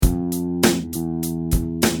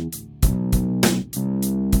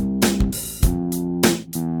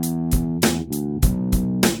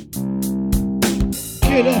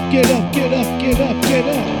Get up, get up, get up, get up, get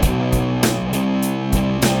up.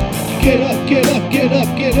 Get up, get up, get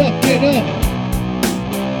up, get up, get up.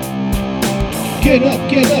 Get up,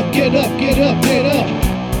 get up, get up, get up, get up.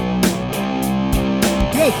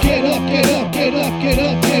 Yo, get up, get up, get up, get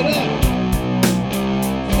up, get up.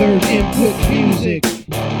 Third Input Music.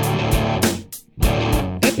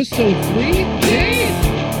 Episode 3? Damn!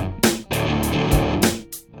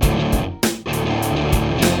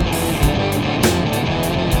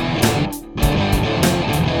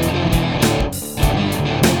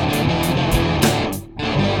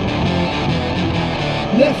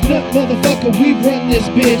 Left nut, motherfucker, we run this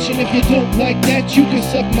bitch. And if you don't like that, you can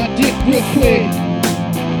suck my dick real quick.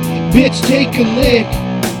 Bitch, take a lick.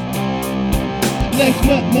 Left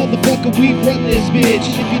nut, motherfucker, we run this bitch.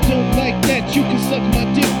 And if you don't like that, you can suck my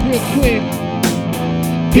dick real quick.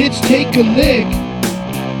 Bitch, take a lick.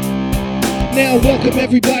 Now welcome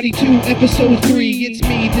everybody to episode 3. It's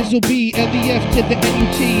me, Dizzle B, L-E-F to the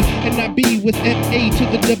N-U-T, and I B with M-A to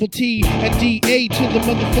the double T, and D-A to the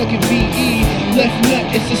motherfucking V-E. Left nut,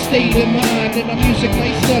 it's a state of mind, and our music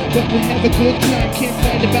might suck, but we'll have a good time. Can't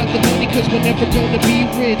fight about the money, cause we're never gonna be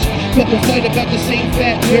rich, but we'll fight about the same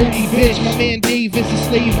fat, dirty bitch. My man Dave is a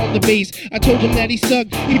slave on the bass. I told him that he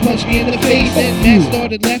sucked, he punched me in the face, and Matt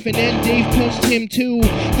started laughing, and Dave punched him too.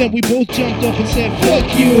 Then we both jumped up and said, fuck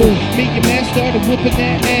you. Me and Matt started whooping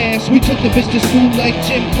that ass. We took the bitch to school like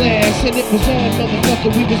gym class, and it was on,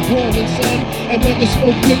 motherfucker, we was brawling, son. And when the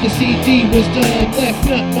smoke with the CD was done, left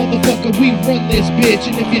nut, motherfucker, we run this bitch.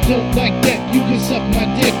 And if you don't like that, you can suck my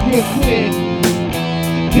dick real quick.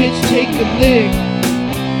 Bitch, take a lick.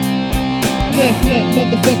 Left nut,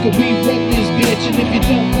 motherfucker, we run this bitch. And if you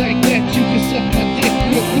don't like that, you can suck my dick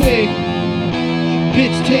real quick.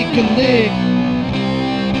 Bitch, take a lick.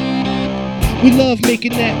 We love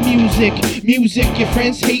making that music. Music your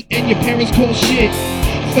friends hate and your parents call shit.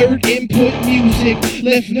 Third Input Music.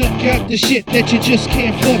 Left nut got the shit that you just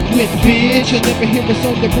can't fuck with, bitch. You'll never hear us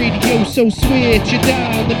on the radio, so switch your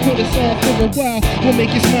dial and put us on for a while. We'll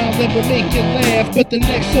make you smile and we'll make you laugh, but the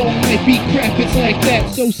next song might be crap, it's like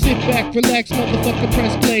that. So sit back, relax, motherfucker,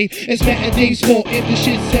 press play. It's Matt and Dave's fault if the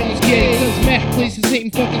shit sounds gay, cause Matt plays the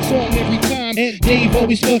same fucking song every time, and Dave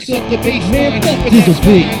always fucks up the bass line. But that's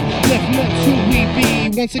fine. Left nut's who we be.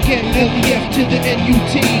 Once again, L-E-F to the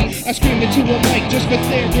N-U-T. I scream into a mic just for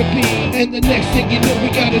therapy, and the next thing you know,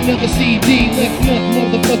 we got another CD. Left nut,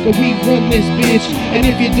 motherfucker, we run this bitch. And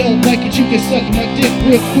if you don't like it, you can suck my dick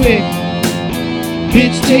real quick.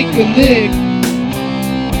 Bitch, take a lick.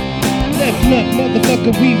 Left nut,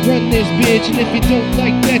 motherfucker, we run this bitch. And if you don't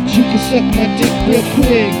like that, you can suck my dick real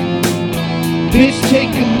quick. Bitch,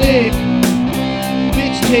 take a lick.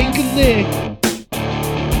 Bitch, take a lick.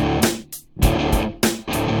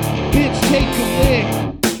 Bitch, take a lick.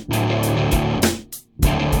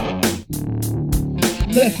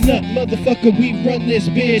 Left nut, motherfucker, we run this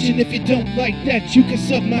bitch. And if you don't like that, you can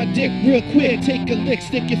suck my dick real quick. Take a lick,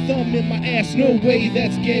 stick your thumb in my ass. No way,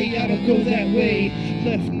 that's gay, I don't go that way.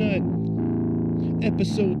 Left nut,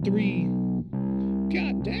 episode 3.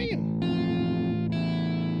 God damn.